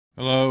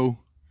Hello,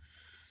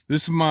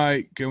 this is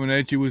Mike coming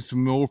at you with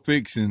some more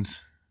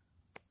fixings.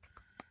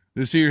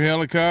 This here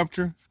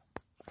helicopter,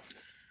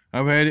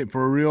 I've had it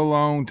for a real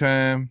long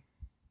time,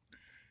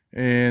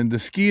 and the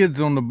skids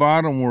on the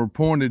bottom were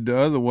pointed the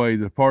other way,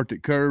 the part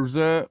that curves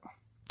up.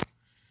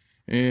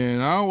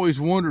 And I always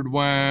wondered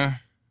why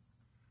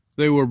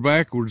they were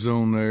backwards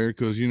on there,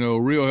 because you know,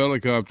 a real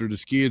helicopter, the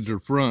skids are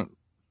front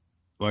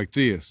like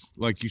this,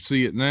 like you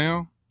see it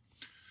now.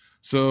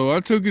 So I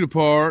took it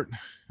apart,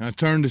 I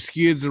turned the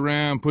skids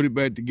around, put it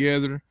back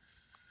together,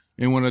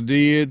 and when I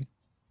did,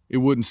 it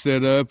wouldn't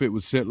set up. It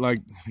was set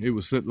like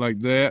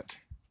that.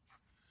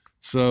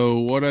 So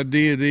what I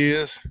did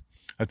is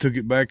I took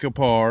it back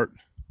apart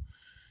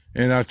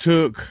and I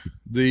took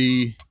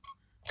the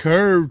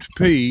curved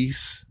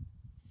piece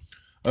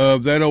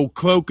of that old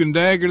cloak and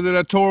dagger that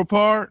I tore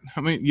apart.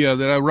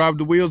 That I robbed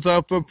the wheels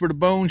off of for the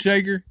bone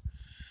shaker.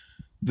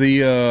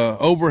 The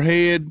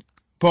overhead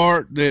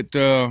part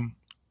that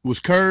was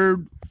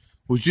curved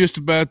was just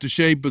about the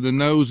shape of the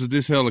nose of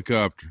this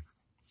helicopter.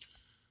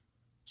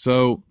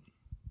 So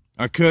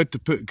I cut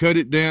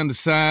it down to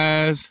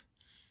size,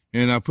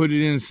 and I put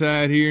it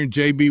inside here, and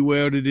JB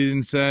welded it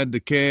inside the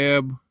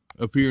cab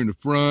up here in the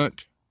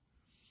front.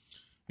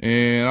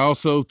 And I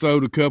also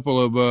throwed a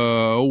couple of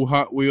old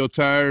Hot Wheel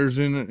tires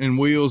and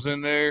wheels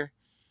in there,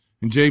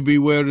 and JB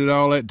welded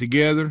all that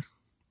together.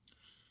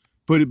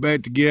 Put it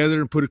back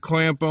together and put a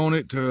clamp on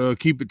it to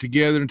keep it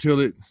together until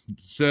it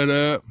set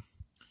up.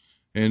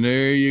 And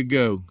there you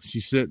go.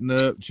 She's setting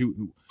up.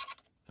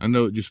 I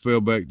know it just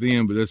fell back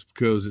then, but that's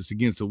because it's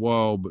against the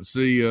wall. But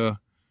see,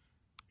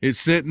 it's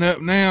setting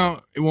up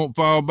now. It won't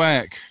fall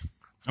back.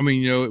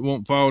 It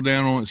won't fall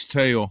down on its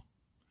tail.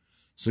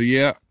 So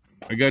yeah,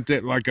 I got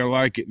that like I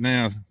like it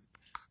now.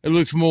 It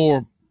looks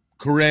more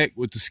correct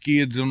with the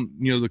skids on,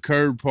 the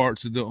curved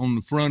parts on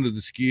the front of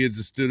the skids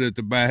instead of at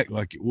the back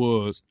like it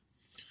was.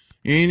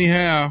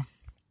 Anyhow,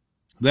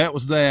 that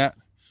was that.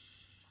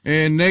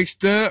 And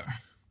next up,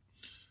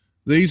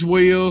 these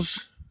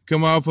wheels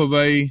come off of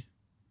a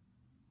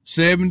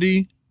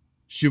 70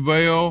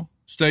 Chevelle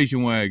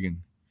station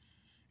wagon.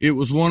 It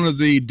was one of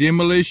the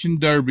demolition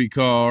derby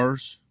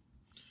cars,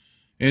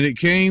 and it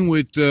came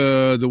with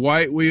the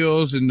white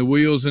wheels and the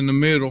wheels in the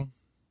middle.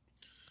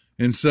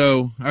 And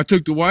so I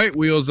took the white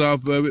wheels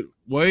off of it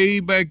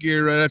way back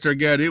here right after I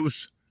got it. It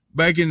was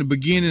back in the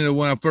beginning of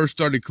when I first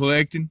started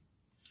collecting.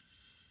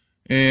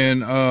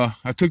 And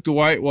I took the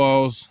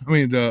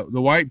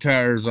the white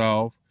tires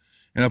off,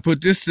 and I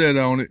put this set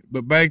on it.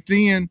 But back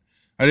then,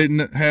 I didn't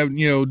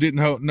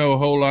know a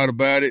whole lot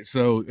about it.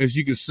 So as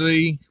you can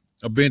see,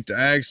 I bent the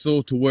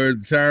axle to where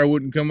the tire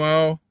wouldn't come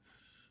off.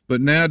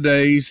 But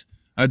nowadays,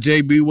 I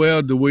JB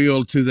weld the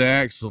wheel to the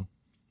axle.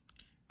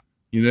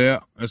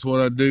 That's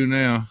what I do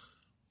now.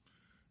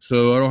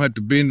 So I don't have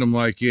to bend them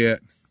like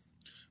that.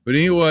 But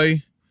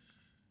anyway,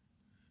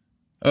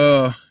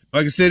 like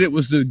I said, it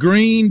was the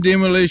green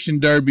demolition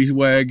derby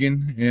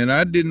wagon, and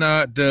I did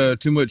not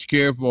too much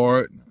care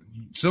for it.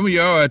 Some of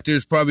y'all out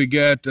there's probably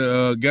got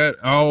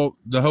all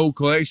the whole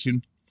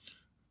collection,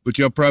 but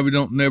y'all probably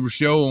don't never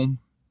show them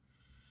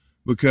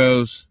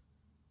because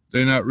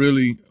they're not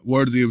really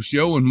worthy of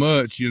showing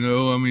much.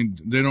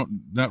 They're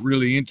not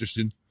really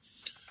interested.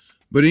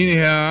 But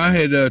anyhow, I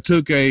had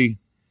took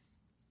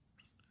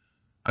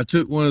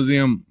one of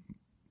them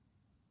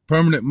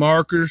permanent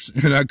markers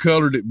and I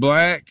colored it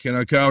black, and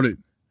I called it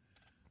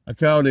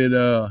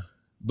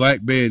Black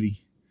Betty.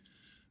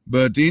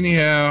 But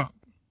anyhow,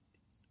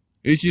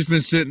 it's just been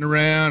sitting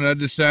around. I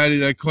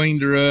decided I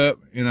cleaned her up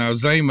and I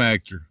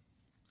Zamaxed her.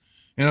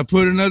 And I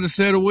put another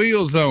set of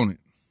wheels on it.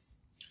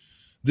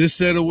 This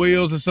set of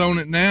wheels that's on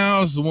it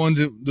now is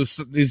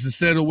the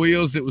set of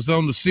wheels that was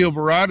on the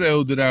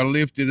Silverado that I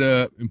lifted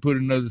up and put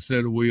another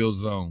set of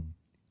wheels on.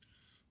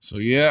 So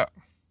yeah,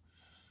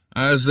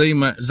 I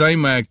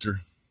Zamaxed her.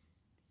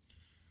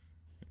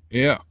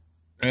 Yeah,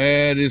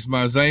 that is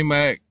my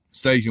Zamax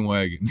station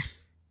wagon.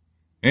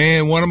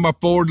 And one of my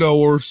 4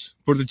 doors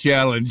for the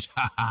challenge.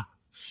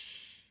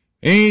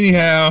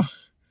 Anyhow,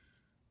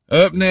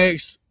 up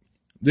next,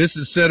 this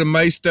is a set of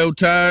Maisto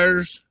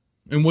tires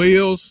and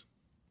wheels.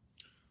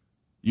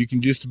 You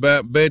can just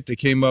about bet they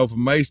came off of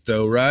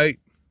Maisto, right?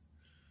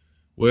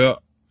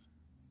 Well,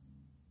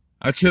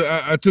 I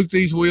took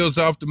these wheels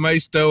off the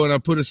Maisto and I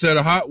put a set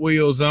of Hot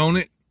Wheels on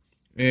it.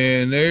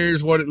 And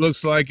there's what it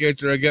looks like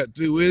after I got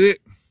through with it.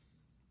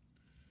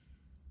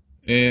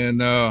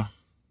 And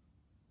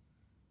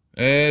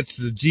that's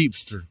the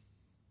Jeepster.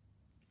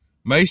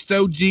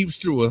 Maisto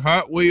Jeepster with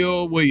Hot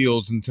Wheel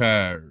wheels and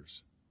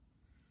tires.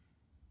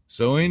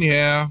 So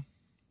anyhow,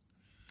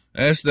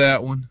 that's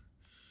that one.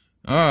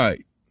 All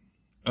right.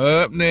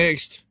 Up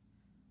next,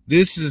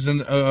 this is an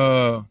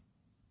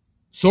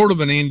sort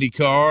of an Indy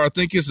car. I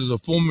think this is a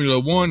Formula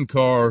One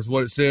car, is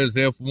what it says,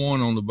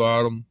 F1 on the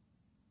bottom.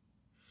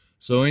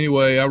 So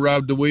anyway, I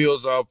robbed the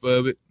wheels off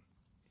of it.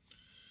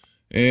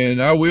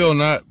 And I will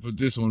not put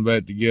this one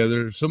back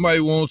together. If somebody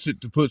wants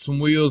it to put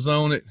some wheels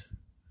on it,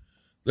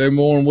 they're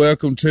more than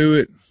welcome to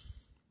it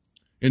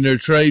in their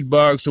trade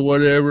box or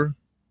whatever.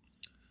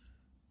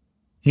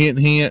 Hint,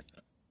 hint.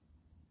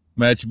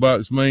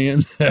 Matchbox Man.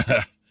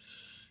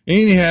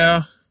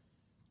 Anyhow,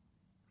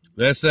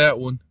 that's that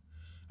one.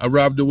 I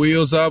robbed the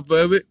wheels off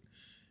of it,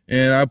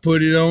 and I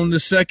put it on the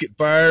second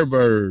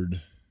Firebird.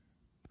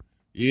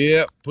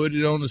 Yep, put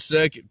it on the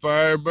second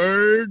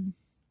Firebird.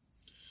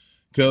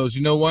 Because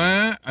you know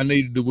why? I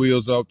needed the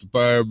wheels off the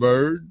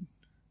Firebird.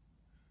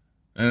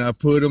 And I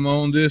put them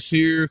on this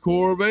here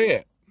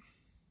Corvette.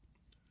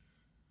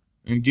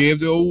 And gave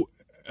the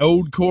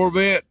old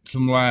Corvette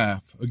some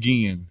life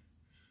again.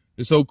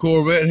 This old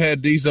Corvette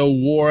had these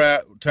old wore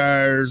out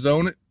tires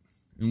on it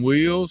and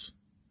wheels.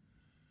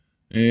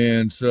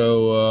 And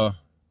so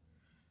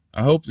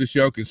I hope that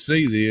y'all can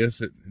see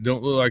this. It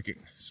don't look like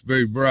it's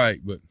very bright,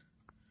 but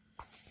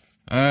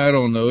I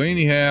don't know.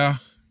 Anyhow,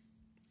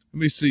 let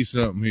me see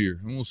something here.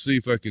 I'm going to see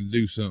if I can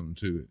do something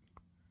to it.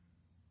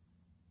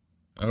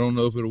 I don't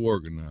know if it'll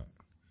work or not.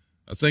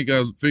 I think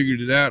I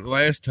figured it out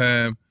last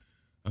time.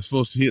 I was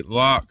supposed to hit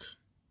lock.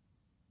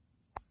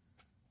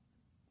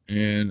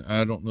 And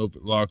I don't know if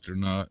it locked or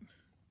not.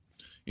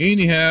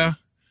 Anyhow,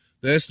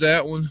 that's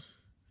that one.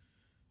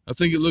 I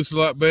think it looks a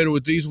lot better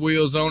with these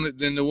wheels on it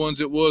than the ones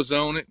that was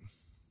on it.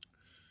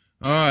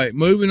 Alright,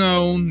 moving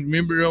on.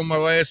 Remember on my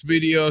last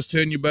video I was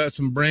telling you about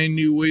some brand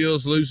new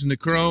wheels losing the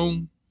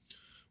chrome?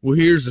 Well,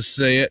 here's a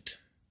set.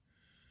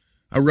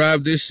 I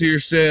arrived this here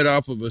set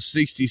off of a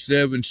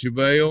 67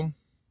 Chevelle,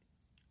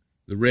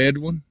 the red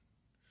one.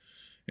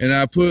 And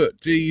I put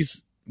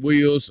these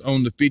wheels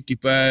on the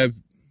 55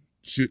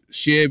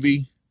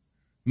 Chevy,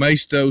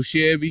 Maisto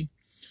Chevy.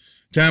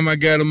 Time I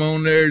got them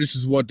on there, this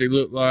is what they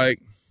look like.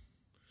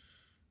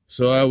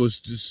 So I was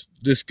just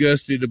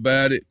disgusted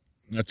about it.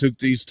 I took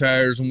these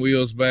tires and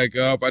wheels back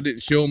off. I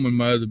didn't show them in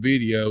my other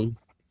video.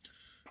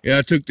 Yeah,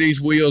 I took these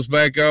wheels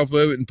back off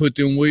of it and put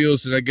them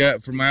wheels that I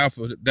got from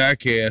Alpha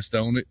Diecast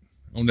on it,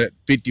 on that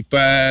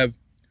 55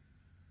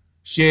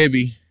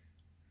 Chevy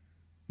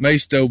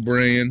Maisto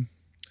brand.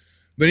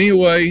 But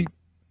anyway,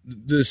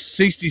 the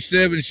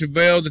 67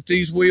 Chevelle that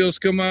these wheels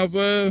come off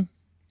of,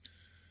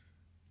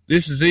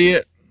 this is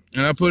it.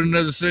 And I put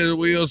another set of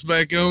wheels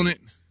back on it.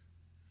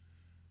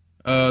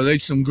 They're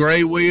some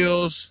gray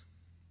wheels.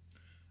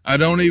 I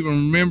don't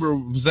even remember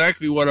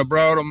exactly what I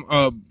brought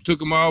them, took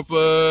them off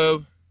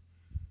of.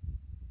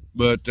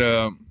 But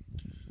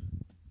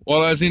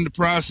while I was in the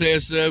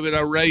process of it, I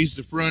raised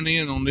the front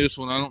end on this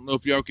one. I don't know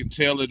if y'all can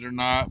tell it or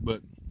not,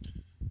 but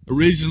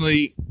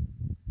originally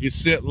it's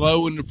set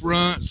low in the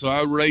front, so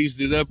I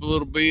raised it up a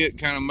little bit,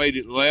 kind of made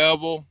it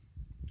level.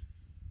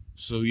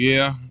 So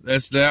yeah,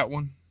 that's that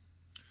one.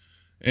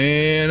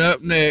 And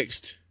up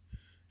next,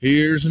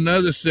 here's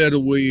another set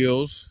of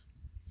wheels.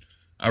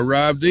 I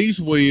robbed these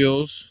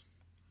wheels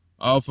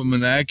off of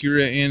an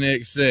Acura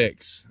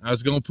NSX. I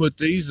was going to put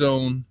these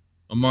on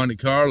a Monte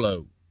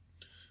Carlo.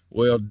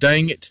 Well,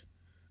 dang it,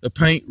 the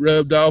paint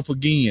rubbed off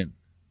again.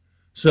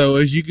 So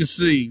as you can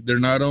see, they're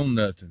not on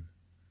nothing.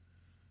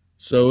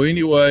 So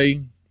anyway,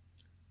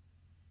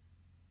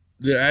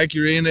 the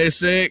Acura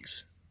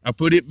NSX, I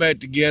put it back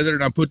together,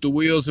 and I put the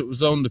wheels that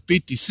was on the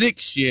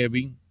 56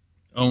 Chevy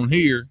on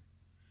here.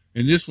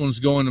 And this one's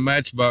going to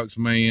Matchbox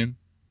Man.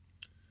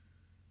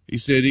 He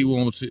said he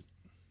wants it.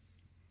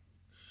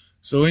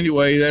 So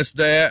anyway, that's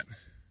that.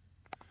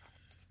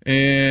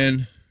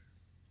 And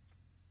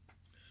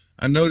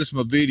I noticed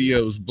my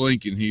video's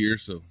blinking here,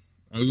 so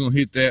I'm going to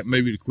hit that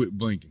maybe to quit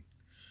blinking.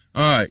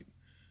 Alright,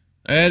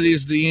 that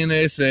is the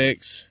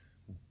NSX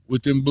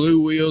with them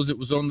blue wheels that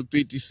was on the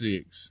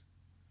 56.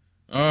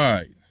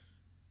 Alright,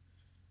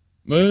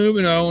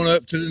 moving on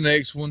up to the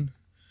next one.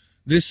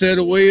 This set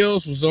of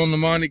wheels was on the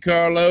Monte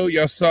Carlo.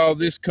 Y'all saw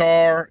this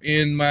car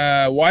in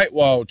my white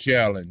wall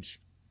challenge.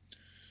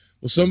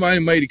 Well,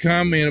 somebody made a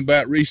comment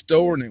about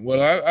restoring it.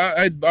 Well,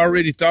 I'd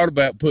already thought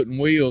about putting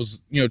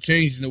wheels,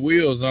 changing the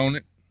wheels on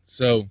it.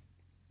 So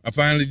I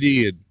finally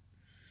did.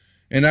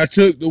 And I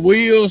took the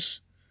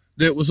wheels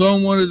that was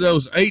on one of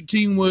those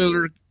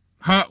 18-wheeler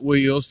Hot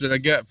Wheels that I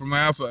got from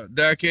Alpha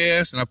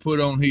Diecast, and I put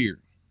on here.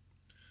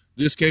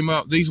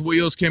 These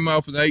wheels came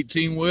off of the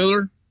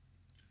 18-wheeler.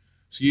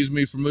 Excuse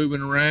me for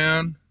moving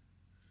around.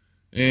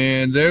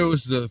 And there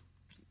was the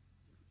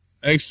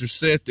extra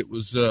set that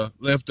was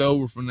left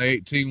over from the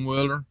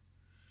 18-wheeler.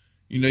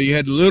 You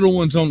had the little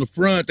ones on the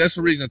front. That's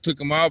the reason I took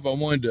them off. I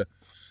wanted to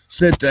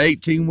set the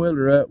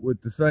 18-wheeler up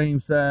with the same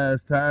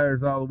size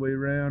tires all the way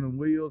around and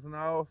wheels and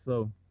all.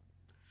 So,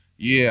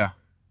 yeah.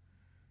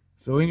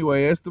 So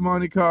anyway, that's the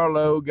Monte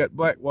Carlo. Got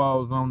black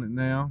walls on it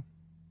now.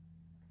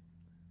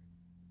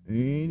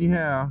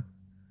 Anyhow,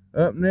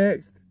 up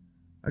next,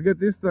 I got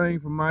this thing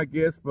from Mike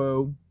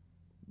Espo,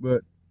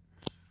 but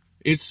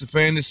it's a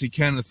fantasy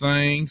kind of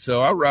thing.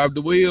 So I robbed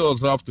the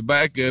wheels off the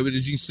back of it.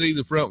 As you can see,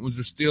 the front ones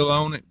are still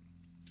on it.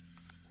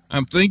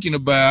 I'm thinking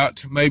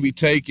about maybe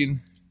taking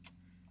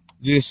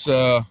this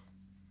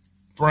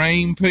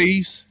frame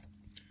piece,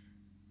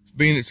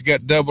 being it's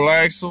got double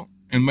axle,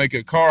 and make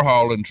a car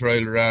hauling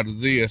trailer out of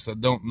this. I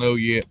don't know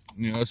yet.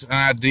 It's an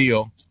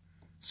ideal.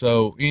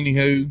 So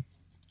anywho,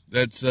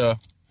 that's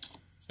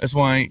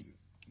why I ain't,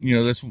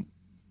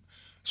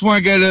 That's why I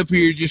got it up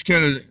here, just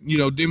kind of, you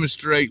know,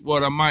 demonstrate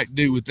what I might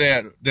do with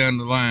that down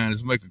the line,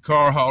 is make a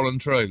car hauling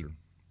trailer.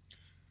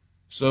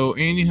 So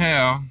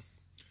anyhow,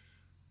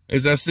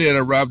 as I said,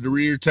 I robbed the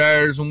rear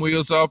tires and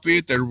wheels off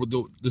it. They're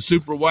the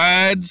super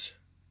wides,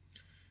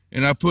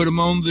 and I put them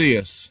on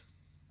this.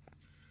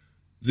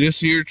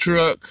 This here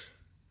truck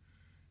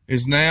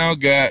has now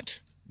got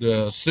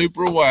the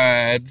super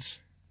wides,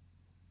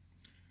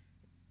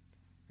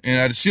 and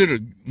I should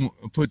have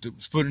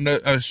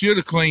I should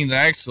have cleaned the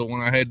axle when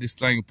I had this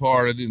thing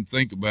apart. I didn't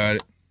think about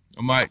it.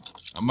 I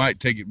might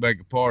take it back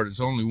apart. It's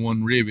only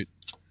one rivet.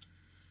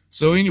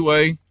 So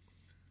anyway,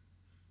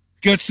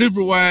 got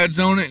super wides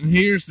on it, and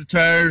here's the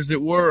tires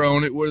that were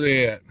on it. Where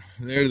they at?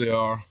 There they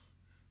are.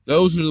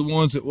 Those are the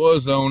ones that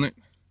was on it.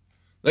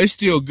 They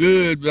still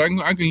good, but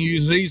I can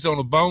use these on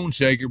a bone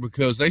shaker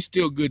because they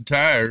still good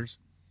tires.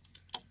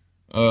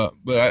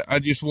 But I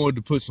just wanted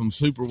to put some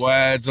super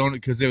wides on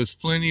it because there was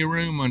plenty of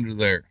room under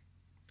there.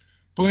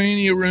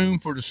 Plenty of room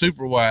for the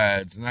super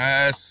wides. And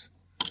I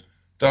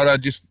thought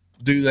I'd just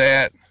do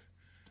that.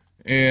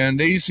 And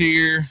these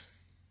here,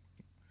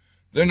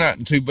 they're not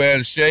in too bad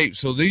a shape,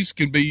 so these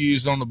can be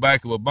used on the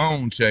back of a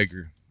bone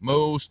shaker.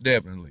 Most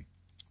definitely.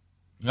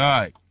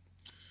 Alright.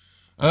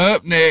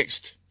 Up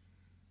next,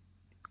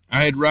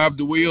 I had robbed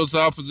the wheels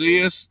off of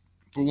this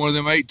for one of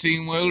them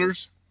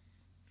 18-wheelers.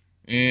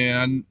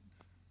 And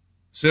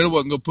I said I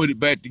wasn't going to put it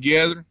back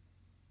together.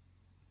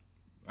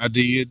 I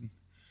did.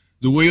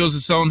 The wheels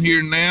that's on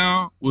here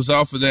now was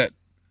off of that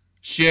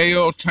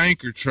Shell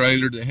tanker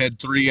trailer that had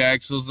 3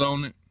 axles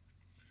on it.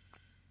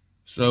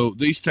 So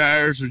these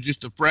tires are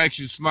just a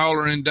fraction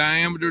smaller in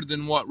diameter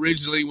than what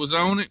originally was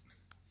on it.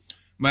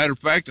 Matter of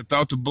fact, I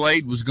thought the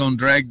blade was going to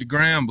drag the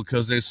ground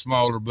because they're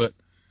smaller, but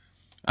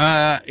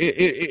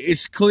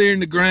it's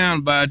clearing the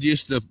ground by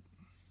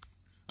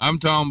I'm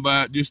talking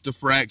about just a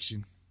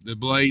fraction. The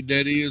blade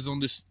that is on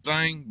this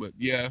thing, but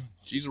yeah,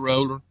 she's a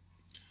roller.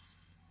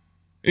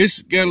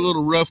 It's got a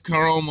little rough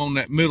chrome on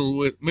that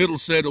middle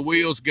set of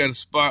wheels. Got a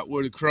spot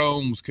where the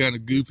chrome was kind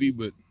of goofy,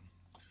 but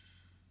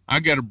I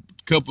got a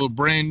couple of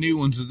brand new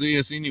ones of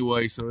this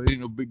anyway, so it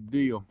ain't no big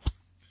deal.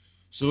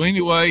 So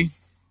anyway,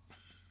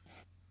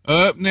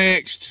 up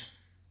next,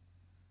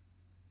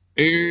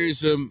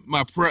 here's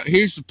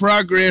the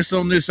progress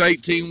on this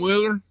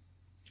 18-wheeler.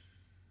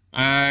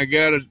 I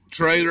got a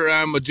trailer.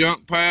 I'm a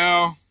junk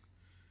pile,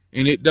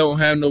 and it don't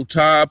have no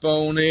top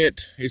on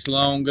it. It's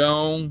long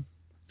gone,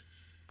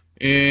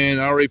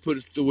 and I already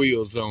put the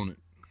wheels on it.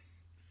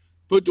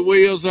 Put the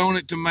wheels on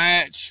it to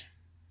match.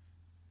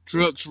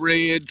 Truck's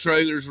red,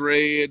 trailer's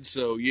red,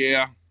 so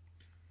yeah.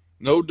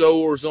 No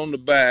doors on the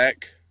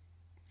back.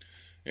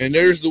 And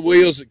there's the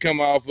wheels that come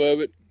off of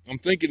it. I'm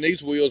thinking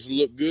these wheels will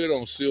look good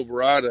on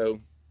Silverado.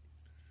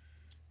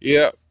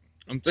 Yeah,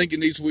 I'm thinking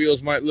these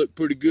wheels might look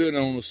pretty good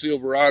on a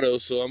Silverado,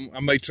 so I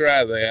may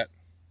try that.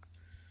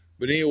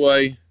 But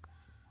anyway,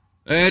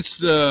 that's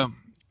the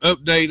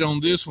update on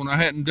this one. I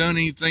hadn't done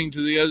anything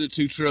to the other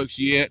 2 trucks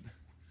yet.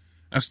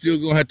 I'm still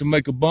going to have to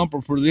make a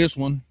bumper for this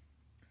one.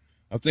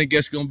 I think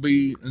that's going to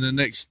be in the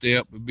next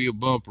step. It'll be a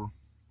bumper.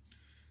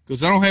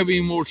 Because I don't have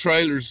any more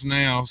trailers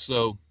now,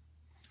 so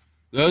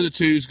the other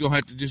 2 is going to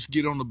have to just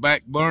get on the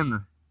back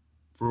burner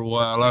for a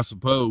while, I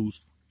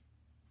suppose.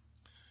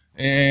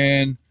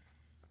 And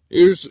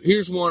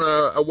here's one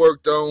I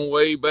worked on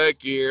way back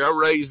here. I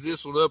raised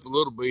this one up a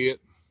little bit.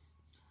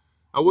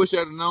 I wish I'd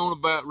have known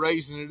about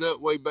raising it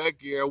up way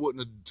back here. I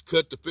wouldn't have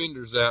cut the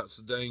fenders out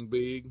so dang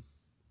big.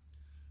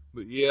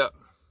 But yeah,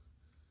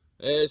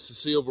 that's the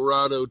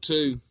Silverado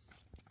too.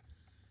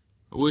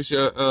 I wish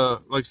like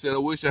I said, I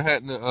wish I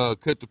hadn't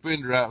cut the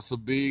fender out so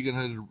big,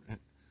 and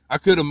I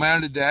could have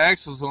mounted the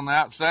axles on the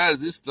outside of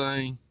this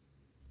thing,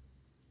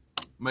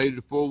 made it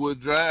a 4-wheel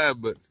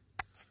drive, but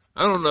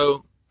I don't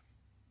know.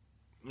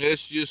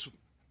 It's just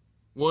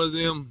one of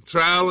them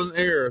trial and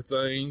error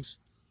things.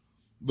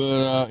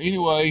 But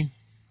anyway,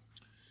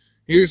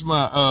 here's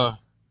my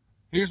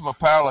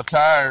pile of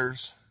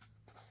tires.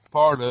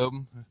 Part of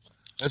them.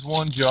 That's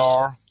one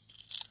jar.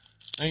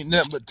 Ain't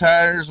nothing but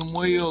tires and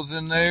wheels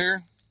in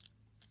there.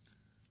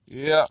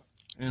 Yeah,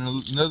 and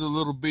another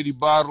little bitty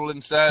bottle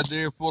inside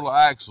there full of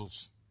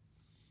axles,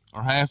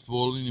 or half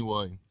full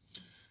anyway.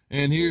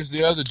 And here's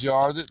the other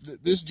jar.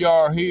 This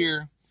jar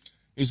here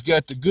has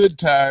got the good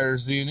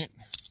tires in it,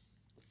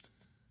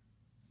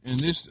 and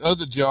this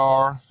other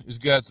jar has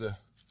got the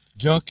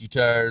junky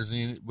tires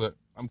in it. But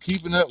I'm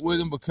keeping up with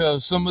them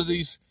because some of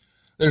these,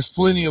 there's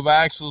plenty of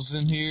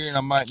axles in here, and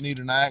I might need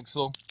an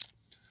axle.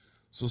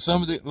 So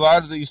a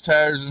lot of these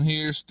tires in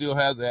here still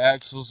have the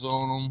axles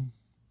on them.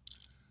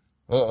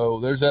 Uh-oh,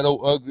 there's that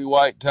old ugly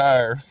white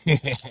tire.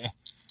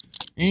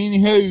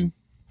 Anywho,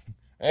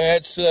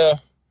 that's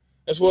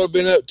what I've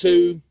been up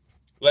to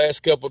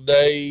last couple of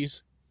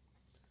days.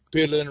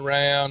 Piddling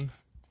around.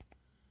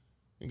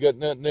 Ain't got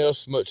nothing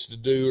else much to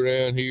do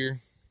around here.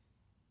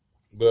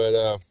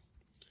 But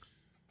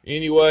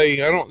anyway,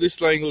 this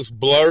thing looks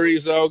blurry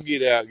as all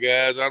get out,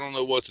 guys. I don't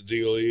know what the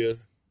deal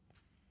is.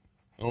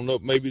 I don't know,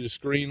 maybe the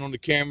screen on the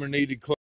camera needed cleaning.